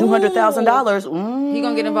 $200,000. He's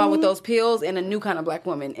gonna get involved with those pills and a new kind of black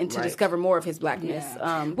woman, and to discover more of his blackness.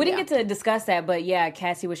 Yeah. We didn't get to discuss that, but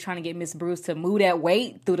Cassie was trying to get Miss Bruce to move that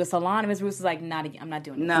weight through the salon, and Miss Bruce was like, I'm not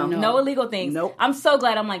doing it. No illegal things. Nope. I'm so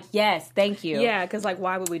glad. I'm like, yes, thank you. Yeah, because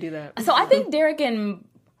why would we do that? So I think Derek and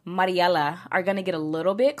Mariela are going to get a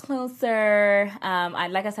little bit closer.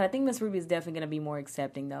 Like I said, I think Miss Ruby is definitely going to be more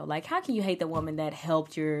accepting, though. Like, how can you hate the woman that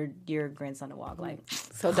helped your grandson to walk? Like,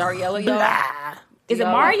 so Dariella, y'all. Is it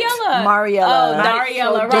Mariella? Mariella. Oh,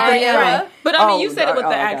 Dariella, right. But I mean, you said it with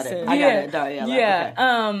the accent. I got it, Dariella.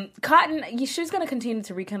 Yeah. Okay. Cotton, she's going to continue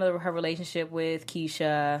to rekindle her relationship with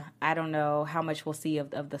Keisha. I don't know how much we'll see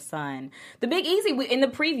of the son. The Big Easy, in the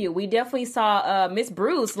preview, we definitely saw Miss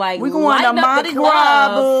Bruce, like, we're going to Mardi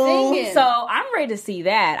Gras. So I'm ready to see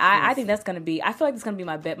that. I think that's going to be, I feel like it's going to be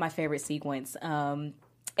my favorite sequence.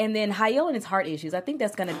 And then Hayel and his heart issues. I think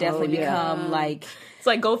that's going to definitely become like... It's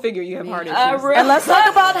like, go figure, you have heart issues. And let's talk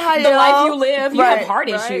about Hayel. The life you live, you have heart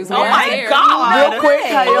issues. Oh my God. Real quick,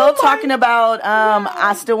 Hayel talking about,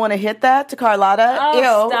 I still want to hit that to Carlotta.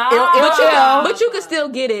 But you can still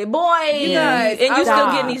get it. Boy. You guys, and you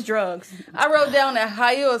still getting these drugs. I wrote down that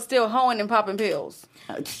Hayel is still hoeing and popping pills.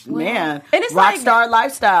 Man, and it's rock star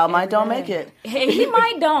lifestyle might don't make it. He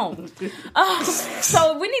might don't.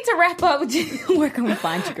 So we need to wrap up. Where can we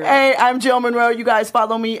find you, girl? Hey, I'm Jill Monroe. You guys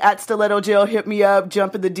follow me at Stiletto Jill. Hit me up.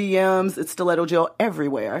 Jump in the DMs. It's Stiletto Jill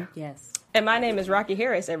everywhere. Yes. And my name is Rocky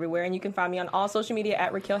Harris everywhere, and you can find me on all social media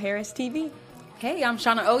at Raquel Harris TV. Hey, I'm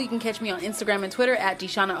Shauna O. You can catch me on Instagram and Twitter at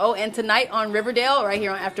DShauna O. And tonight on Riverdale, right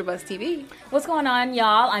here on AfterBuzz TV. What's going on,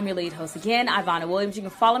 y'all? I'm your lead host again, Ivana Williams. You can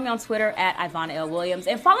follow me on Twitter at Ivana L. Williams.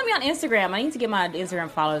 And follow me on Instagram. I need to get my Instagram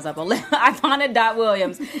followers up.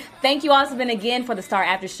 Ivana.Williams. Thank you all so again for the Star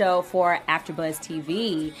After Show for AfterBuzz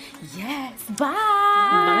TV. Yes. Bye.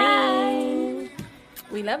 Bye.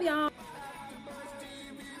 We love y'all.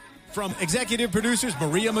 From executive producers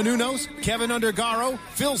Maria Menounos, Kevin Undergaro,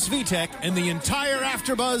 Phil Svitek, and the entire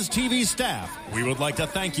AfterBuzz TV staff, we would like to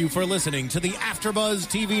thank you for listening to the AfterBuzz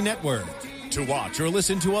TV network. To watch or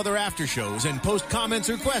listen to other after shows and post comments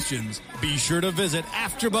or questions, be sure to visit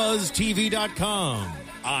AfterBuzzTV.com.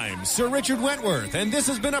 I'm Sir Richard Wentworth, and this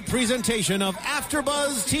has been a presentation of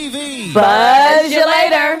AfterBuzz TV. Buzz you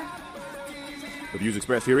later. The views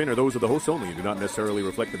expressed herein are those of the hosts only and do not necessarily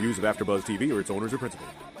reflect the views of AfterBuzz TV or its owners or principals.